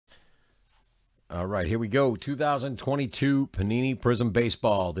All right, here we go. 2022 Panini Prizm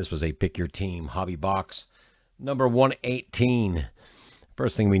Baseball. This was a pick your team hobby box, number 118.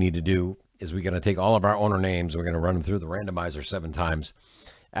 First thing we need to do is we're going to take all of our owner names. We're going to run them through the randomizer 7 times.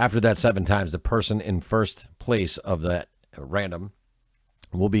 After that 7 times, the person in first place of that random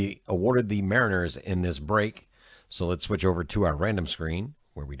will be awarded the Mariners in this break. So let's switch over to our random screen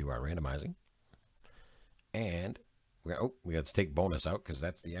where we do our randomizing. And we got to take bonus out because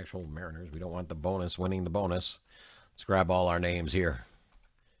that's the actual Mariners. We don't want the bonus winning the bonus. Let's grab all our names here.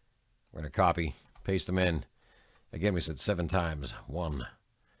 We're going to copy, paste them in. Again, we said 7 times. 1,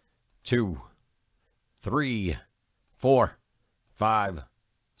 2, 3, 4, 5,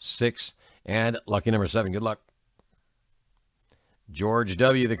 6, and lucky number 7. Good luck. George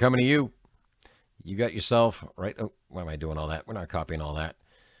W., they're coming to you. You got yourself right. Oh, why am I doing all that? We're not copying all that.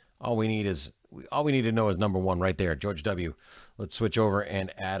 All we need to know is number 1 right there, George W. Let's switch over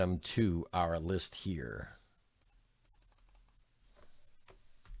and add them to our list here.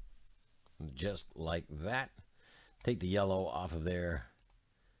 Just like that. Take the yellow off of there.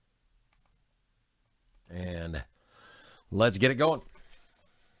 And let's get it going.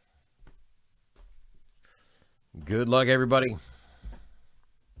 Good luck, everybody.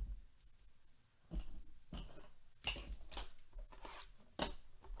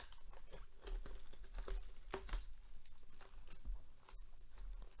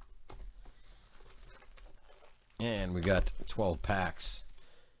 And we got 12 packs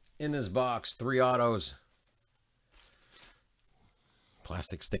in this box. 3 autos.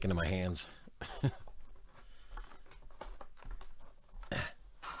 Plastic sticking to my hands.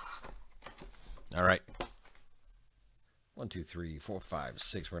 All right. 1, 2, 3, 4, 5,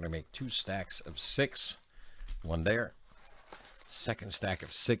 6. We're going to make 2 stacks of 6. 1 there. Second stack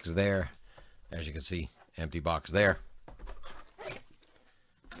of 6 there. As you can see, empty box there.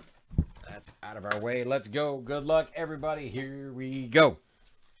 That's out of our way. Let's go. Good luck, everybody. Here we go.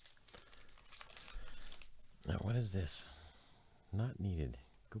 Now, what is this? Not needed.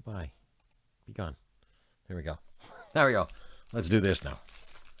 Goodbye. Be gone. There we go. There we go. Let's do this now.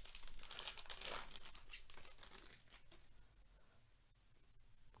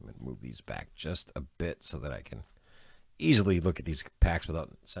 I'm going to move these back just a bit so that I can easily look at these packs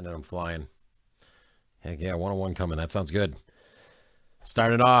without sending them flying. Heck yeah, 101 coming. That sounds good.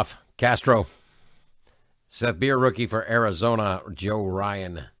 Starting off, Castro. Seth Beer rookie for Arizona, Joe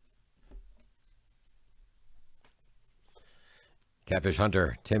Ryan. Catfish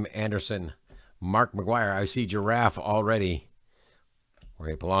Hunter, Tim Anderson. Mark McGuire. I see Giraffe already.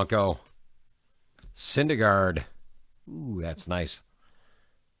 Jorge Polanco. Syndergaard. Ooh, that's nice.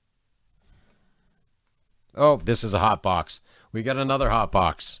 Oh, this is a hot box. We got another hot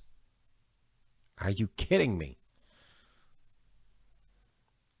box. Are you kidding me?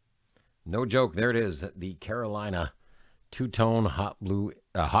 No joke. There it is. The Carolina two-tone hot blue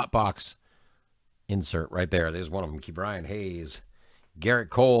hot box insert right there. There's one of them. Keep Brian Hayes,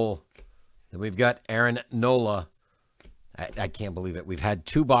 Garrett Cole. Then we've got Aaron Nola. I can't believe it. We've had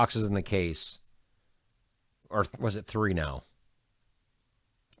 2 boxes in the case. Or was it 3 now?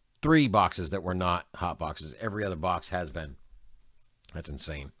 3 boxes that were not hot boxes. Every other box has been. That's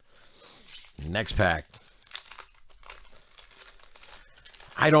insane. Next pack.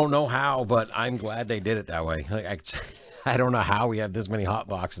 I don't know how, but I'm glad they did it that way. I don't know how we have this many hot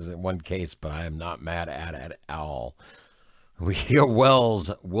boxes in one case, but I am not mad at it at all. We got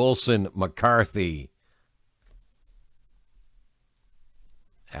Wells, Wilson, McCarthy.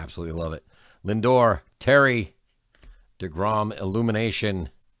 Absolutely love it. Lindor, Terry, DeGrom, Illumination,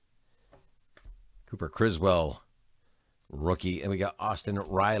 Cooper Criswell, rookie, and we got Austin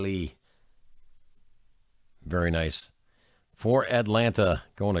Riley. Very nice. For Atlanta,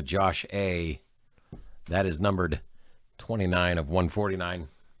 going to Josh A. That is numbered 29 of 149.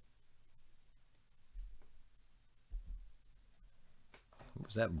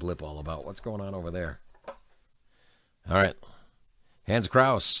 What's that blip all about? What's going on over there? All right. Hans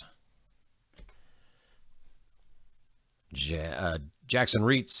Kraus. Jackson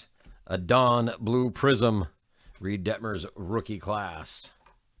Reitz. A Dawn Blue Prism. Reed Detmer's rookie class.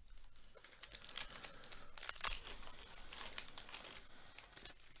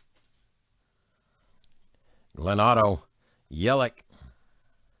 Glenn Otto, Yelich,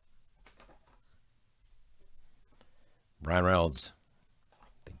 Brian Reynolds.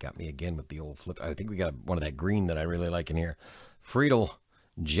 They got me again with the old flip. I think we got one of that green that I really like in here. Friedel,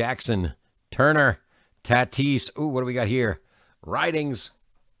 Jackson, Turner, Tatis. Ooh, what do we got here? Ridings.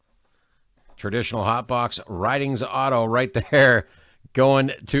 Traditional hot box. Ridings auto right there.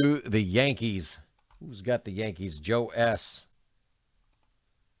 Going to the Yankees. Who's got the Yankees? Joe S.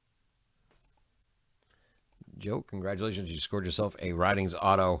 Joe, congratulations. You scored yourself a Ridings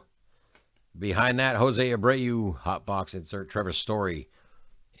auto. Behind that, Jose Abreu, hot box insert, Trevor Story.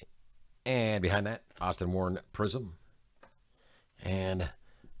 And behind that, Austin Warren Prizm. And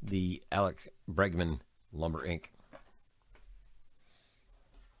the Alec Bregman Lumber Ink.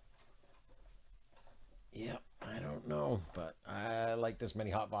 Yep, I don't know, but I like this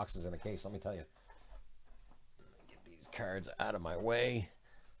many hot boxes in a case, let me tell you. Get these cards out of my way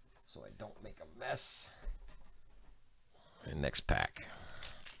so I don't make a mess. And next pack.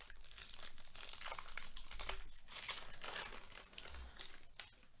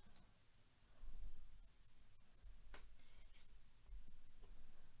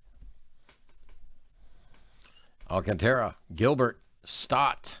 Alcantara, Gilbert,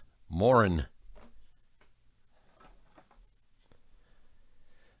 Stott, Morin,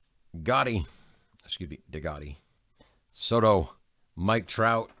 DeGotti, Soto, Mike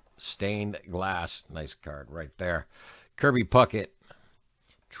Trout, stained glass. Nice card right there. Kirby Puckett,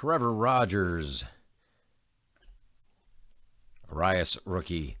 Trevor Rogers, Arias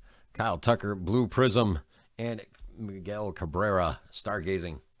rookie, Kyle Tucker, Blue Prism, and Miguel Cabrera,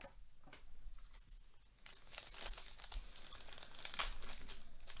 Stargazing.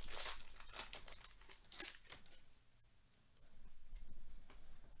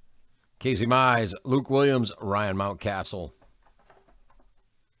 Casey Mize, Luke Williams, Ryan Mountcastle.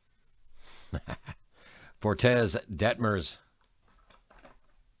 Fortes, Detmers.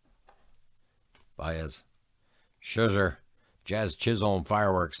 Baez. Scherzer, Jazz Chisholm,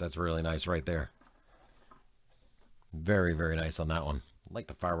 Fireworks. That's really nice right there. Very, very nice on that one. I like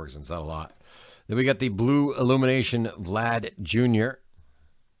the fireworks inside a lot. Then we got the Blue Illumination, Vlad Jr.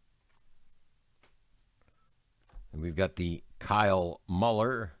 And we've got the Kyle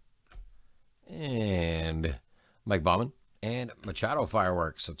Muller. And Mike Bauman and Machado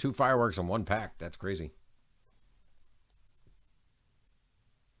fireworks. So 2 fireworks in 1 pack. That's crazy.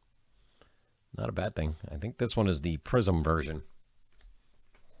 Not a bad thing. I think this one is the Prizm version.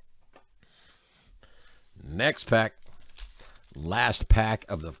 Next pack. Last pack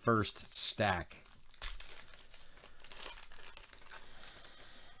of the first stack.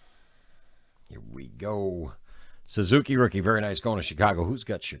 Here we go. Suzuki rookie, very nice, going to Chicago. Who's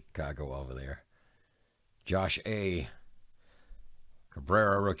got Chicago over there? Josh A.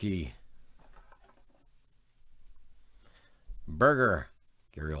 Cabrera rookie. Berger,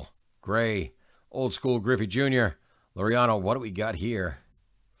 Guriel Gray, old school Griffey Jr. Laureano, what do we got here?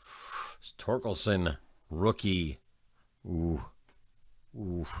 It's Torkelson rookie. Ooh.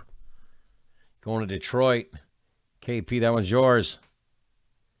 Going to Detroit. KP, that one's yours.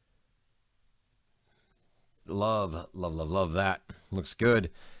 Love that. Looks good.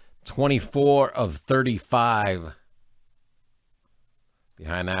 24 of 35.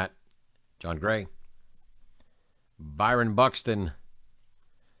 Behind that, John Gray, Byron Buxton,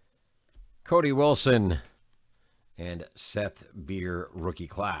 Cody Wilson, and Seth Beer rookie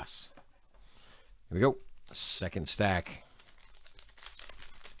class. Here we go. Second stack.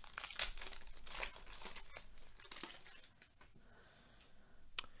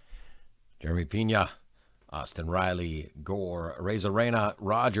 Jeremy Pena, Austin Riley, Gore, Arena,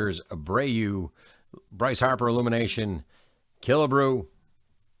 Rogers, Abreu, Bryce Harper Illumination, Killebrew,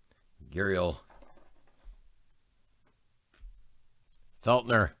 Guriel,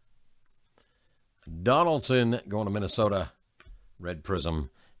 Feltner, Donaldson going to Minnesota, Red Prism,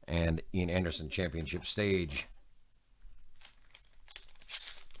 and Ian Anderson Championship Stage.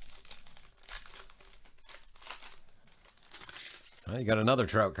 Well, you got another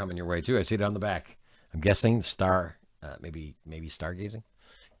Trout coming your way too. I see it on the back. I'm guessing Star, maybe Stargazing.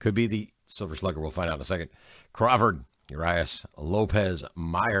 Could be the Silver Slugger. We'll find out in a second. Crawford, Urias, Lopez,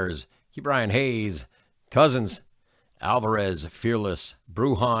 Myers, Brian Hayes, Cousins, Alvarez, Fearless,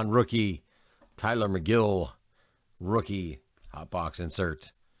 Bruhan, rookie, Tyler McGill, rookie, hot box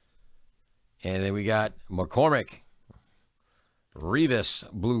insert. And then we got McCormick, Rivas,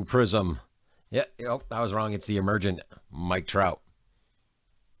 Blue Prism. Yeah, oh, I was wrong. It's the emergent Mike Trout.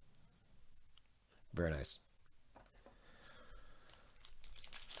 Very nice.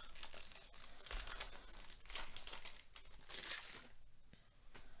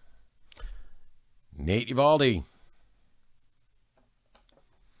 Nate Eovaldi,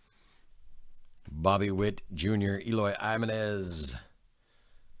 Bobby Witt Jr., Eloy Jimenez,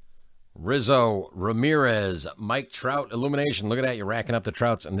 Rizzo, Ramirez, Mike Trout, Illumination. Look at that. You're racking up the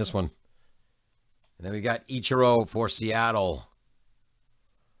Trouts in this one. And then we got Ichiro for Seattle.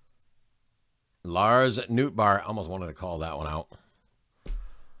 Lars Nootbaar. Almost wanted to call that one out.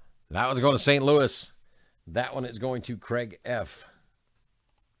 That one's going to St. Louis. That one is going to Craig F.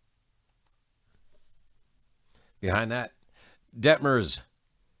 Behind that, Detmers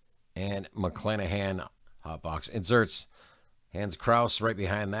and McClanahan hot box inserts. Hans Kraus right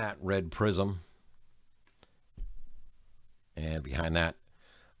behind that, red Prizm. And behind that,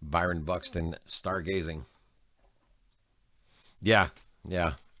 Byron Buxton, Stargazing. Yeah.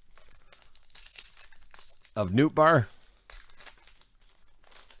 Of Nootbaar.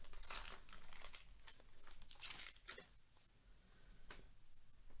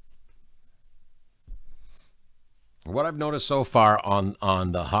 What I've noticed so far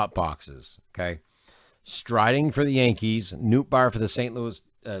on the hot boxes, okay? Striding for the Yankees, Nootbaar for the St. Louis,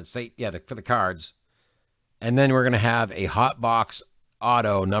 for the Cards. And then we're going to have a hot box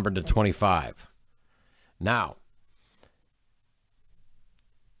auto numbered to 25. Now,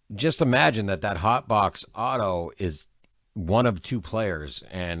 just imagine that hot box auto is one of two players,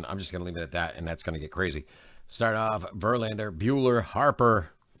 and I'm just going to leave it at that, and that's going to get crazy. Start off, Verlander, Buehler, Harper.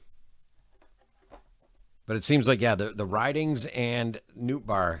 But it seems like, yeah, the Ridings and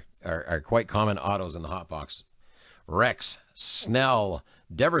Nootbaar are quite common autos in the hot box. Rex, Snell,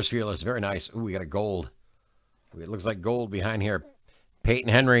 Devers Fearless, very nice. Ooh, we got a gold. It looks like gold behind here. Peyton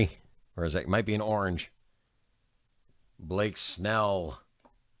Henry, or is it might be an orange. Blake Snell.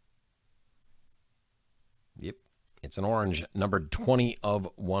 Yep, it's an orange, numbered 20 of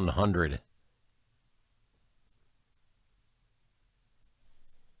 100.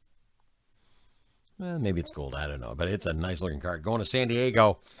 Maybe it's gold, I don't know, but it's a nice looking card. Going to San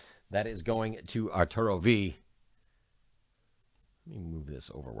Diego, that is going to Arturo V. Let me move this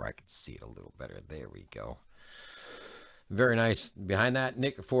over where I can see it a little better. There we go. Very nice. Behind that,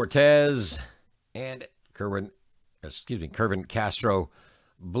 Nick Fortes and Kervin Castro,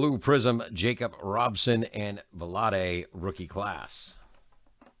 Blue Prizm, Jacob Robson, and Vlade rookie class.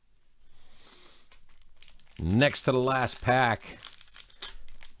 Next to the last pack,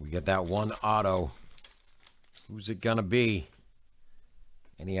 we get that one auto. Who's it gonna be?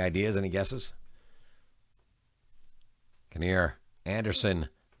 Any ideas? Any guesses? Kinnear, Anderson,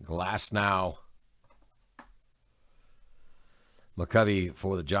 Glasnow, McCovey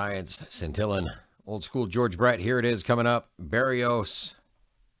for the Giants, Centillon, old school George Brett. Here it is coming up. Barrios,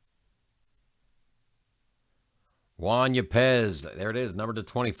 Juan Yepez. There it is, number to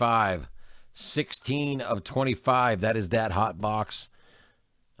 25. 16 of 25. That is that hot box.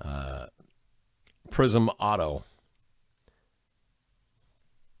 Prizm auto.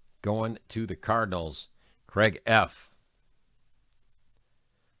 Going to the Cardinals, Craig F.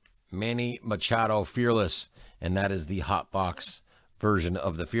 Manny Machado Fearless, and that is the hot box version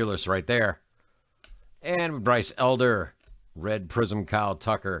of the Fearless right there. And Bryce Elder, red Prizm Kyle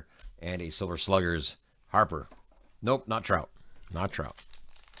Tucker, and a Silver Sluggers Harper. Nope, not Trout. Not Trout.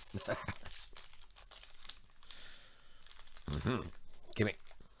 Give me.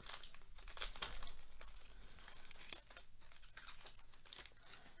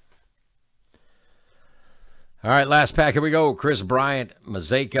 All right, last pack. Here we go. Chris Bryant,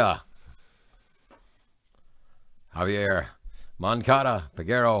 Mazeka, Javier Moncada,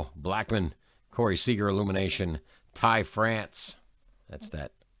 Peguero, Blackman, Corey Seager, Illumination, Ty France. That's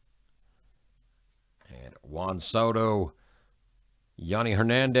that. And Juan Soto, Yanni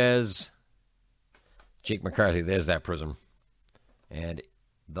Hernandez, Jake McCarthy. There's that Prizm. And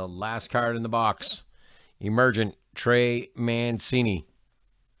the last card in the box, Emergent, Trey Mancini.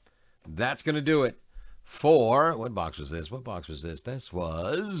 That's going to do it for, what box was this? What box was this? This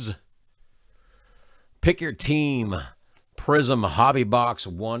was Pick Your Team Prizm Hobby Box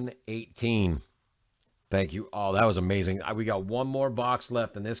 118. Thank you all. That was amazing. We got one more box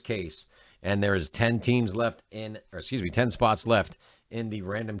left in this case, and there's 10 teams left in, 10 spots left in the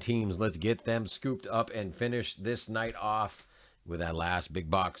random teams. Let's get them scooped up and finish this night off with that last big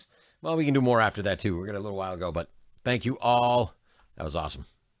box. Well, we can do more after that too. We're going to a little while ago, but thank you all. That was awesome.